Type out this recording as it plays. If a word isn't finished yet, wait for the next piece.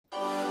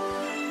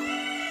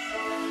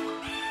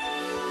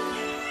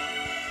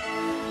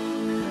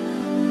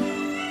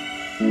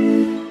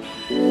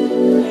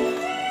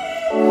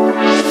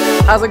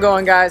How's it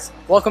going, guys?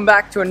 Welcome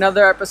back to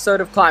another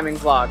episode of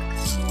ClimbingVlog.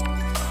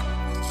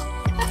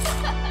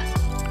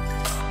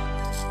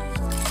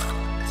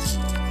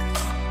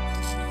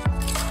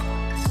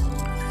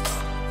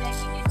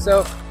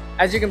 So,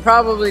 as you can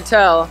probably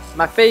tell,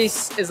 my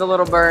face is a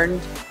little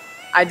burned.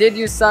 I did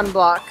use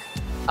sunblock,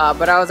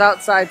 but I was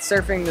outside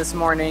surfing this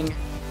morning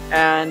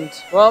and,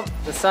 well,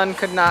 the sun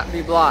could not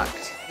be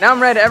blocked. Now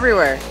I'm red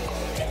everywhere.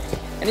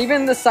 And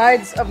even the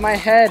sides of my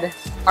head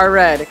are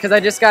red because I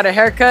just got a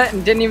haircut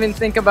and didn't even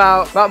think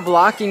about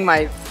blocking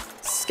my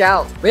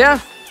scalp. But yeah,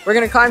 we're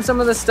gonna climb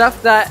some of the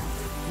stuff that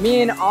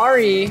me and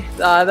Ari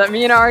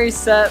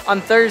set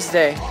on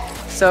Thursday.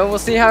 So we'll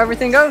see how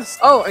everything goes.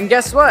 Oh, and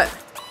guess what?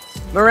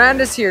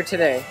 Miranda's here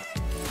today.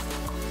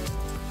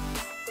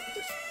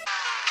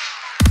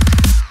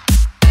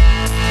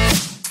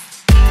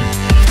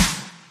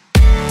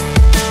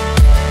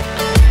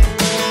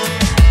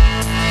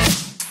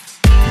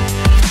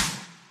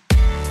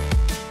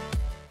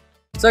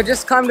 So I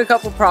just climbed a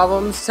couple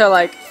problems to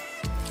like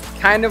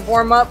kind of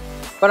warm up,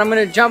 but I'm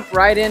gonna jump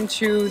right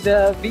into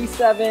the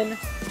V7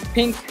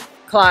 pink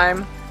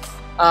climb.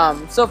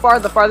 So far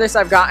the farthest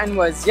I've gotten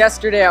was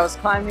yesterday. I was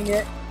climbing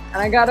it and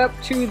I got up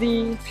to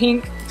the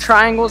pink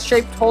triangle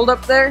shaped hold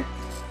up there.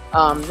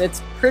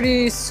 It's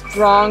pretty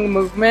strong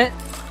movement,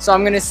 so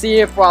I'm gonna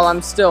see if while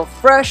I'm still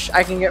fresh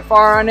I can get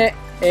far on it.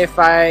 If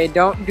I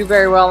don't do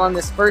very well on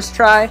this first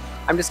try,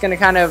 I'm just gonna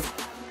kind of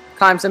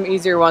climb some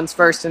easier ones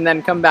first and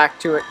then come back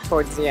to it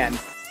towards the end.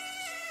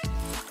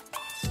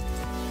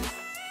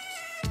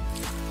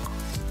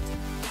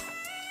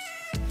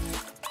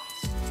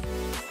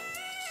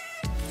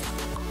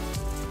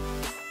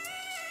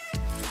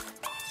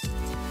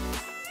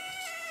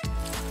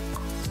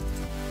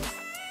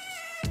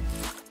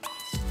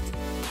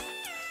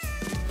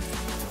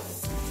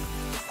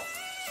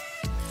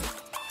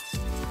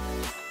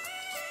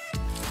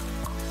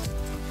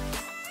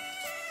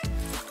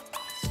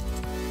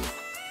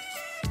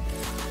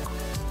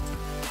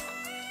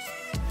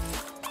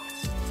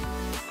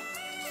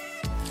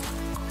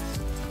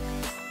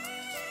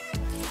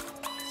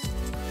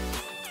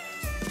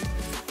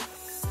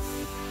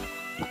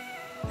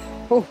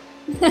 Oh.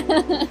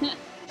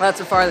 That's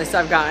the farthest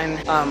I've gotten.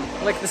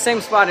 Like the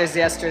same spot as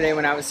yesterday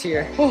when I was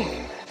here. Oh.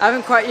 I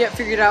haven't quite yet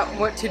figured out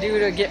what to do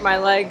to get my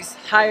legs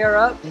higher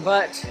up,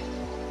 but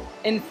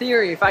in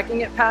theory, if I can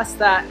get past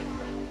that,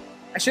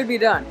 I should be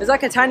done. There's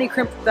like a tiny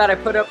crimp that I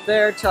put up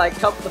there to like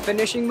help the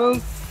finishing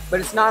move,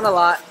 but it's not a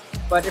lot.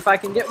 But if I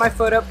can get my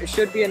foot up, it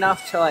should be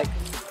enough to like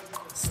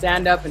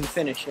stand up and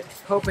finish it.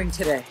 Hoping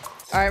today.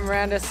 All right,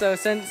 Miranda, so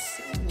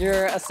since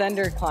you're a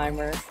ascender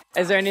climber,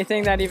 is there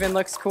anything that even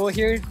looks cool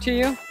here to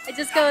you? I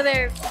just go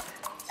there.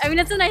 I mean,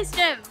 it's a nice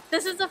gym.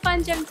 This is a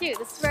fun gym too.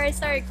 This is where I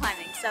started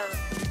climbing, so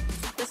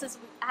this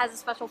has a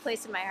special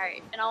place in my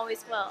heart and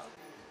always will.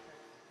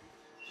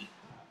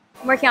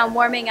 I'm working on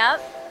warming up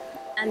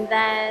and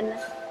then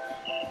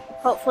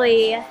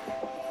hopefully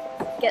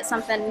get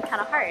something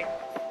kind of hard.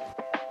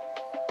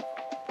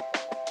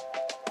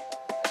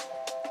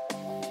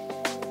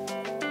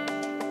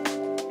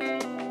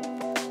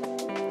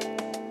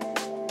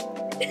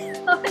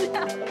 Oh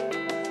no.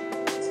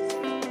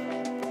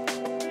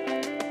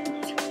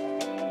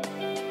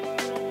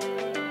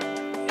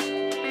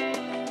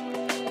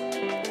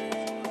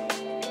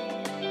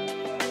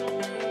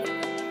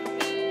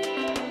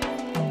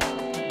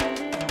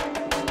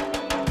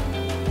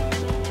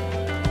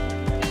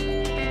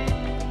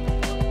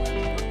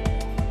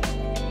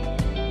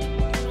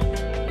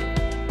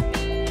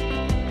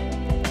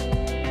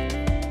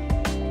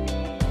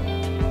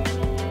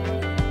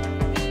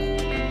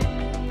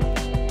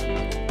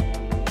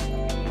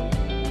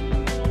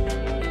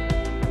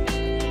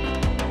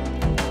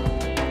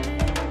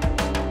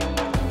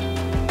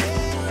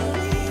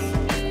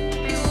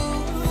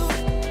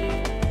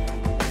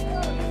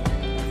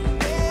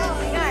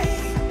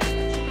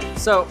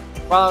 So,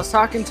 while I was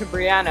talking to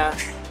Brianna,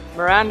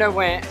 Miranda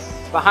went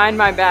behind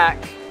my back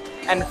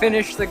and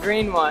finished the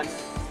green one,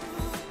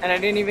 and I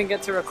didn't even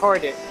get to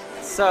record it.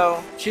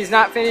 So, she's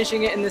not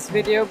finishing it in this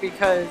video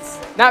because,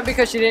 not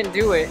because she didn't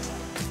do it,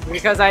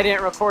 because I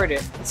didn't record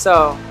it.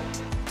 So,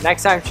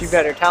 next time she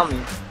better tell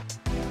me.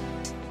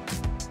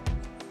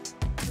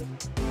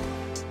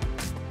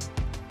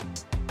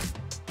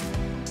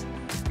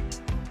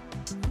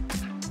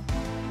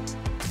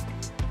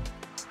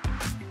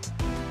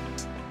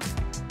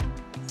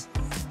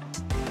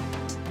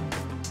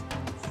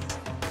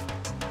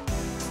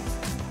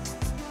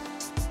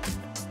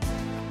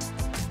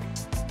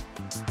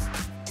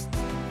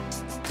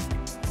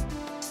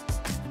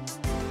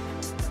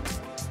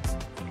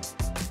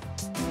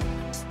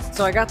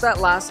 So I got that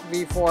last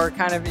V4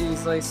 kind of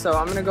easily, so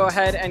I'm gonna go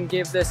ahead and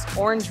give this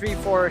orange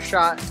V4 a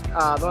shot,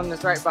 the one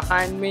that's right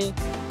behind me.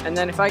 And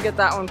then if I get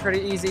that one pretty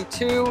easy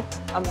too,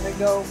 I'm gonna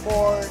go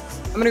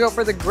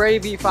for the gray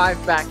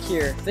V5 back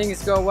here. If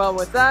things go well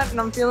with that and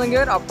I'm feeling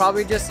good, I'll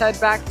probably just head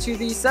back to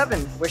the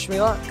 7. Wish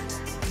me luck.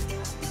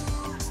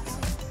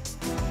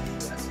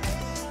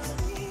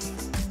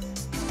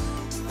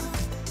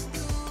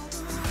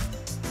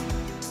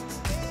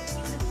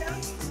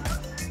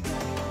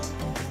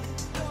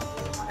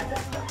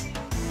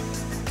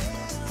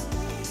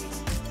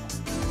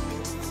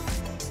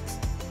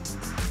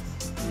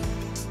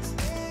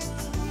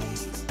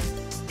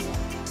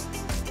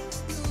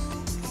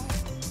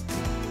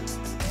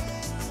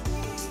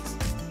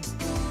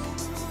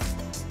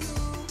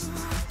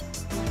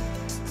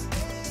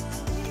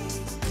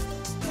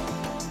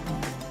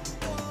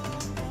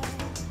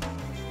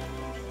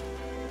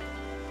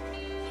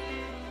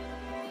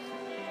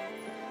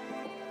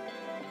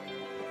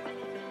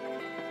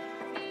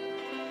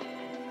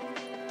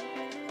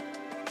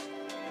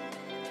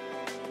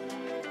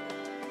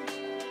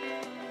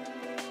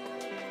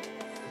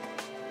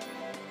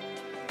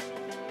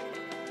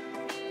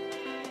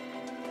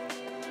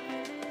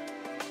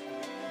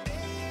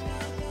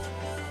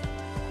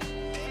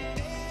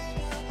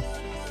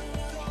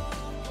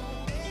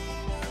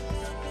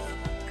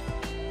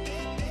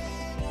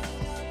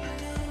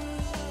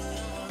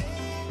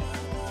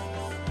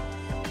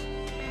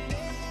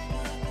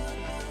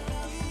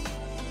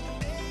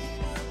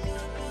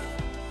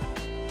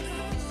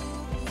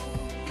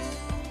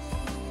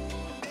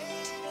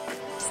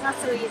 It's not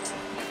so easy.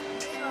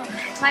 Oh,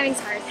 climbing's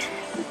hard.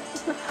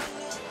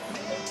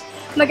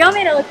 Miguel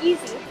made it look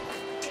easy.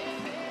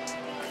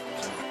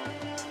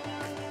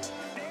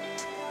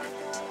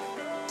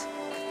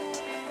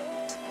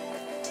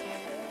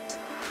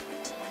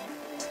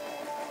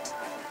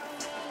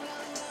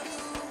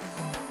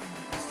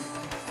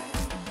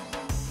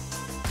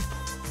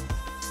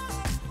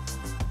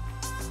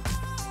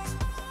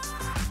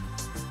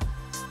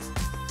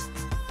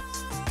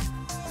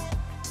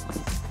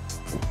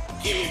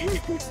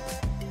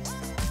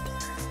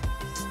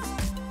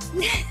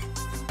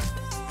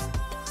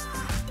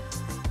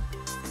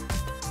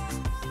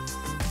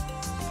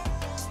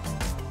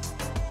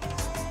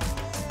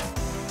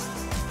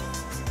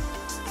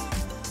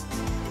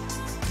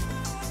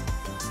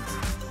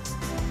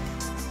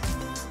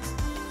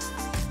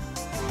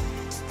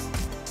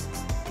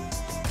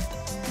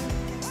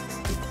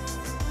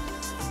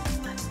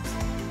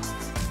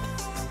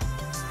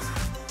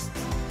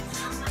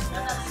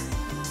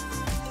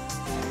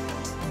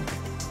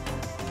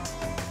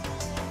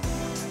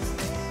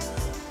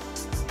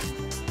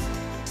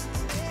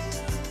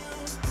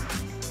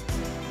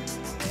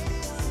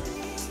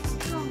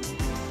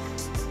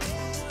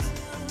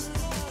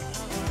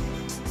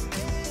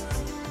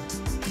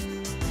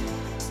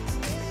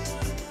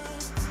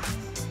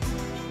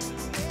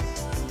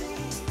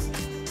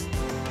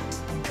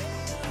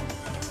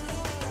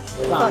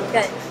 Felt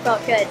good.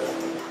 Felt good.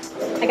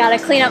 I gotta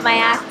clean up my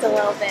act a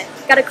little bit.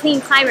 Gotta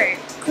clean climber.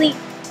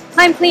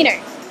 Climb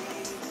cleaner.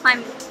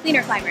 Climb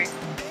cleaner climber. It's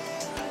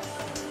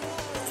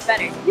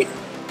better.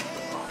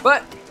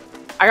 But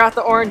I got the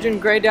orange and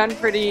gray done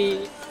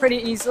pretty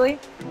easily.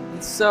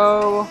 And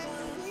so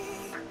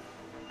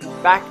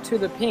back to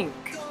the pink.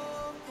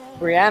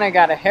 Brianna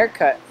got a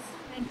haircut.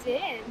 I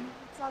did.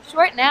 It's all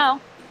short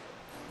now.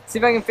 See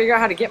if I can figure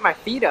out how to get my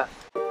feet up.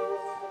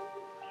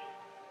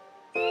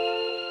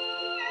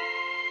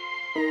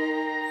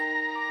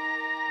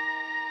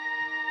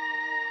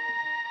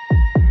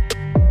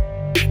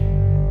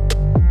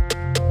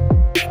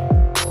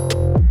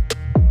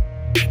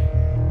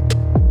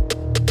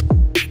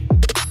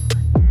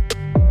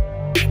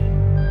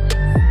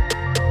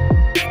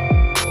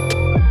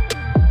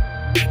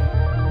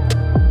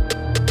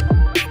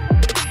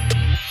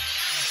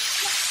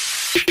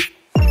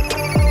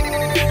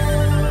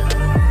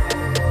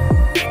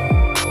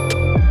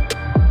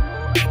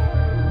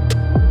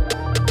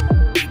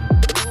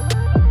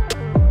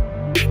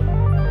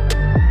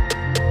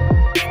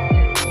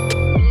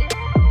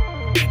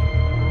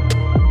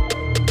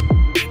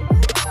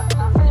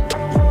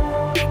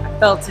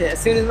 Felt it. As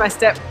soon as my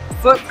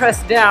foot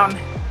pressed down,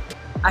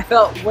 I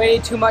felt way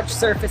too much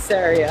surface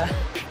area.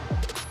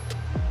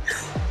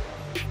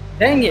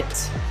 Dang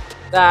it.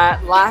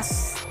 Not the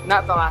last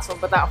one,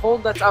 but that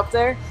hold that's up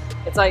there,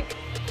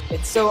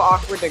 it's so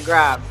awkward to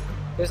grab.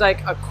 There's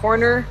like a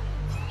corner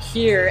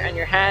here and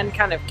your hand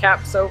kind of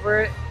caps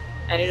over it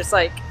and it just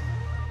like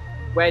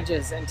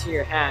wedges into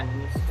your hand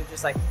and you have to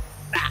just like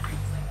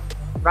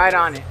right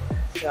on it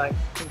to like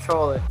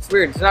control it. It's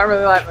weird. It's not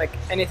really like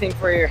anything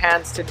for your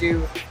hands to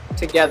do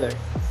together.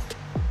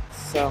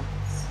 So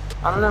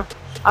I don't know,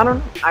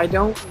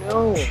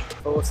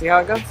 but we'll see how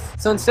it goes.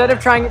 So instead of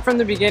trying it from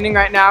the beginning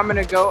right now, I'm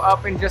gonna go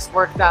up and just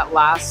work that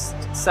last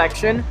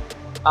section.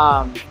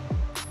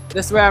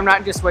 This way I'm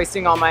not just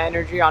wasting all my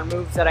energy on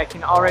moves that I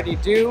can already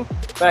do,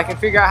 but I can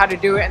figure out how to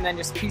do it and then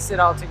just piece it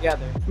all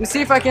together. Let me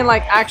see if I can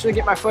like actually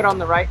get my foot on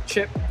the right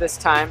chip this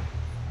time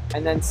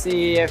and then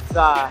see if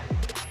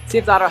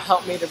that'll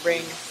help me to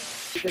bring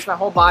just my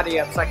whole body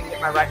up so I can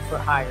get my right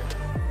foot higher.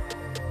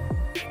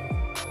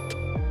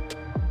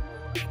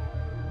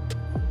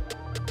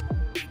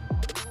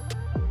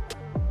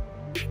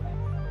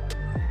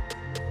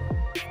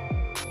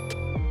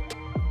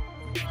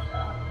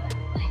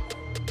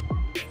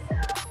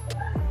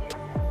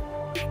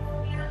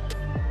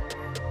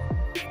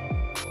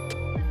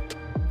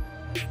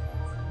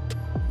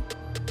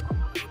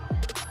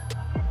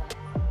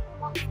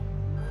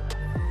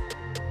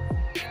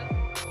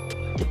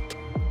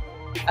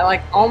 I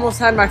like almost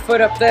had my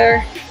foot up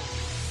there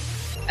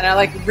and I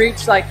like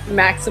reached like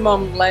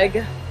maximum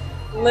leg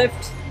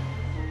lift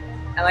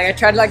and like I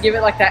tried to like give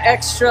it like that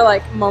extra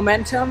like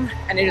momentum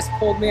and it just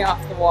pulled me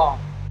off the wall.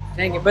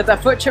 Dang it, but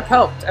that foot chip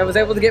helped. I was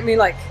able to get me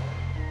like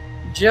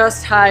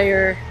just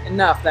higher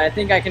enough that I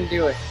think I can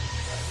do it.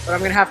 But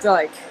I'm gonna have to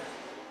like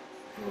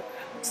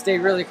stay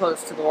really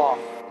close to the wall.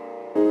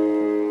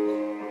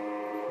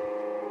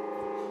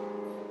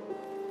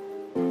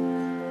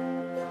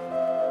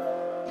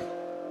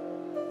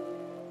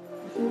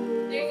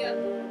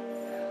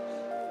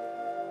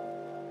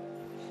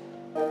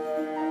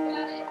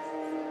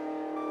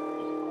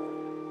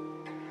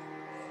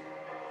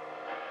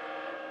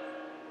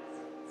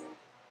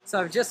 So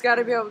I've just got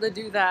to be able to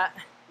do that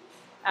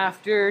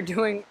after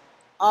doing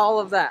all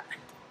of that.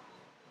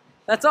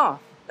 That's all.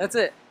 That's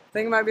it. I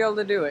think I might be able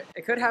to do it.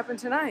 It could happen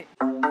tonight.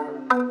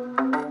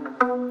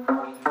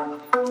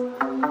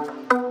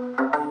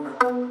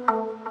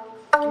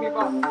 Give me a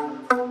ball.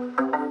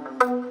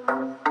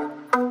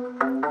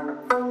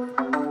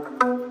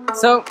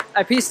 So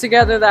I pieced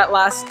together that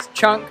last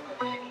chunk,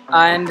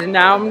 and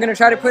now I'm gonna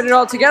try to put it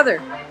all together.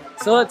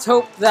 So let's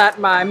hope that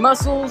my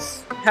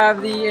muscles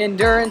have the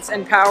endurance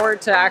and power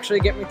to actually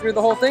get me through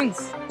the whole thing.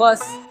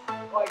 Plus,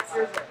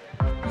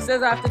 he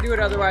says I have to do it,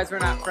 otherwise we're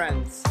not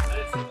friends.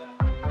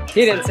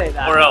 He didn't say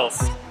that. Or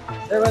else.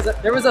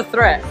 There was a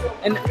threat,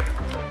 and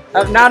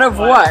not of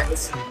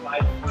what.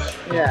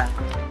 Yeah,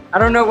 I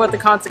don't know what the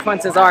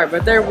consequences are,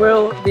 but there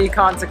will be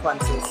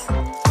consequences.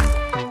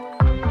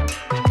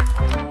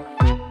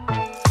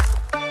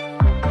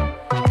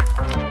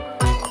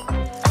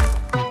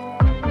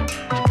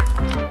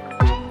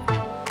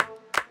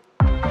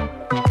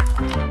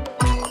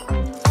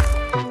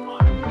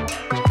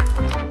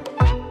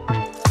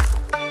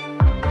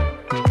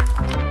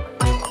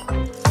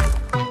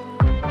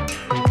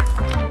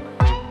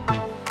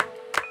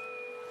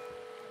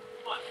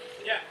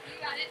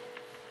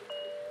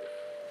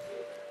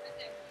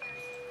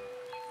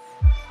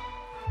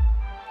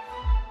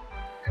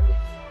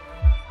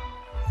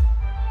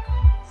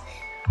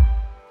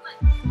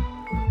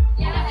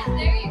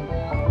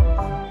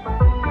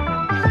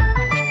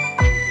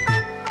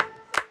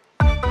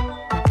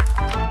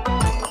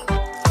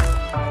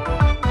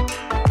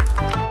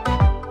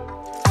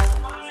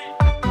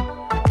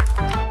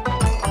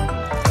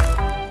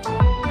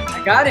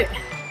 Got it.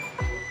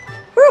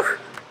 Whew.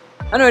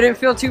 I know it didn't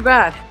feel too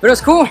bad, but it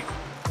was cool.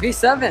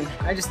 V7.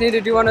 I just need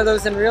to do one of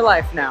those in real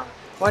life now,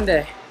 one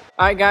day.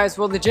 All right, guys.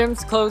 Well, the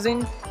gym's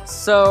closing,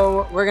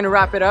 so we're gonna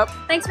wrap it up.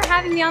 Thanks for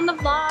having me on the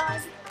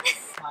vlog.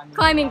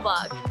 Climbing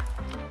vlog.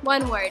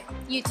 One word.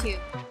 YouTube.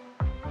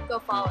 Go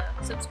follow.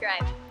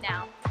 Subscribe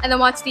now, and then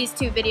watch these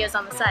 2 videos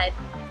on the side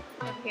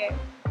over here.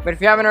 But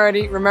if you haven't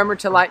already, remember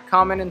to like,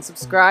 comment, and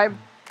subscribe,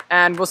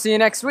 and we'll see you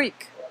next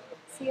week.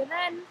 See you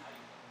then.